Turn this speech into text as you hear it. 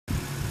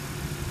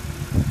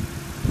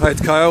Hi, it's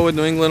Kyle with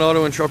New England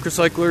Auto and Truck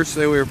Recyclers.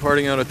 Today we are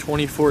parting out a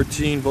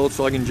 2014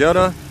 Volkswagen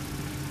Jetta.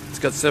 It's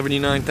got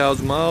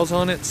 79,000 miles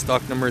on it.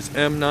 Stock number is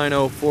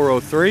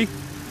M90403.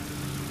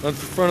 On the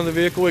front of the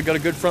vehicle, we've got a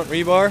good front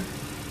rebar.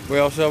 We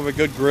also have a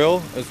good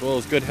grille as well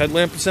as good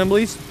headlamp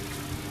assemblies.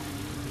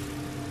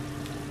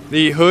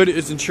 The hood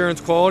is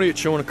insurance quality. It's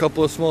showing a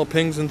couple of small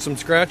pings and some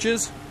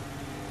scratches.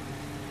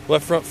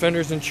 Left front fender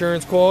is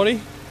insurance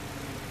quality.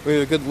 We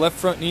have a good left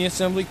front knee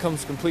assembly,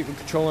 comes complete with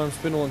control arm,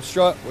 spindle, and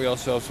strut. We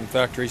also have some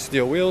factory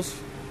steel wheels.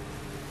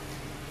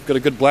 We've got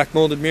a good black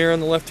molded mirror on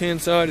the left hand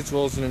side, as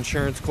well as an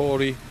insurance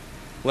quality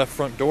left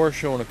front door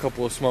showing a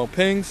couple of small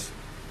pings.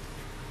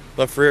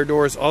 Left rear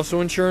door is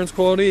also insurance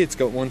quality. It's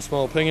got one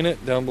small ping in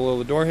it down below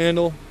the door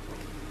handle.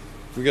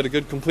 We've got a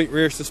good complete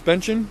rear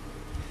suspension.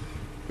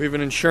 We have an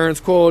insurance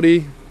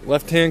quality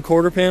left hand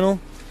quarter panel,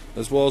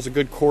 as well as a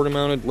good quarter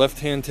mounted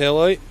left hand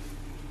taillight.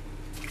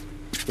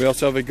 We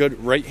also have a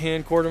good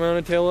right-hand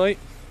quarter-mounted taillight.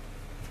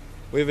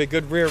 We have a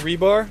good rear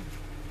rebar.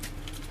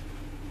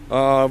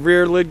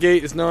 Rear lid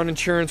gate is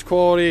non-insurance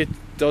quality. It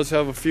does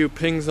have a few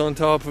pings on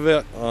top of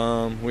it.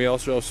 We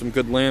also have some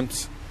good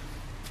lamps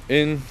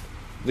in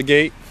the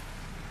gate.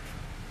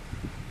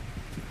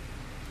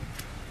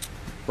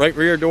 Right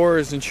rear door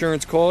is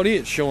insurance quality.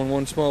 It's showing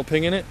one small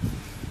ping in it.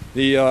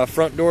 The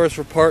front door is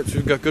for parts.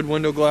 We've got good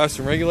window glass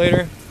and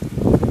regulator.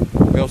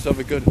 We also have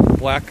a good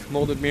black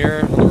molded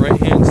mirror on the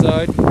right-hand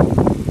side.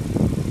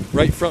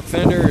 Right front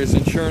fender is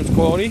insurance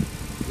quality.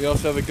 We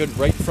also have a good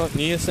right front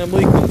knee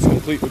assembly. Comes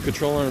complete with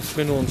control arm,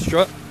 spindle, and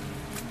strut.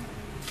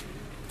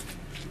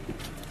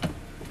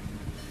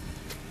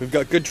 We've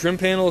got good trim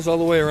panels all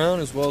the way around,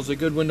 as well as a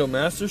good window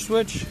master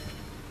switch.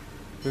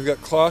 We've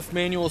got cloth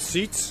manual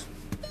seats.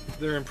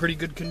 They're in pretty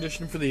good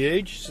condition for the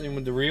age. Same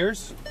with the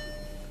rears.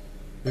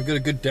 We've got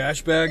a good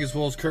dash bag as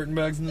well as curtain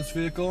bags in this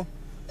vehicle.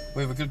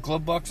 We have a good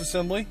glove box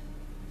assembly.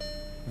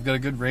 We've got a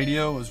good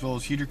radio as well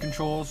as heater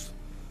controls.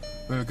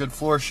 We have a good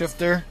floor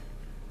shifter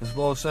as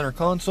well as center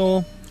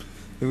console.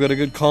 We've got a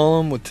good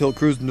column with tilt,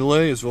 cruise, and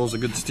delay, as well as a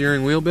good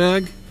steering wheel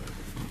bag.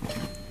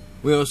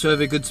 We also have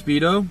a good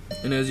speedo,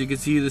 and as you can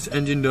see, this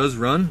engine does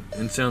run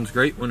and sounds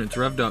great when it's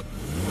revved up.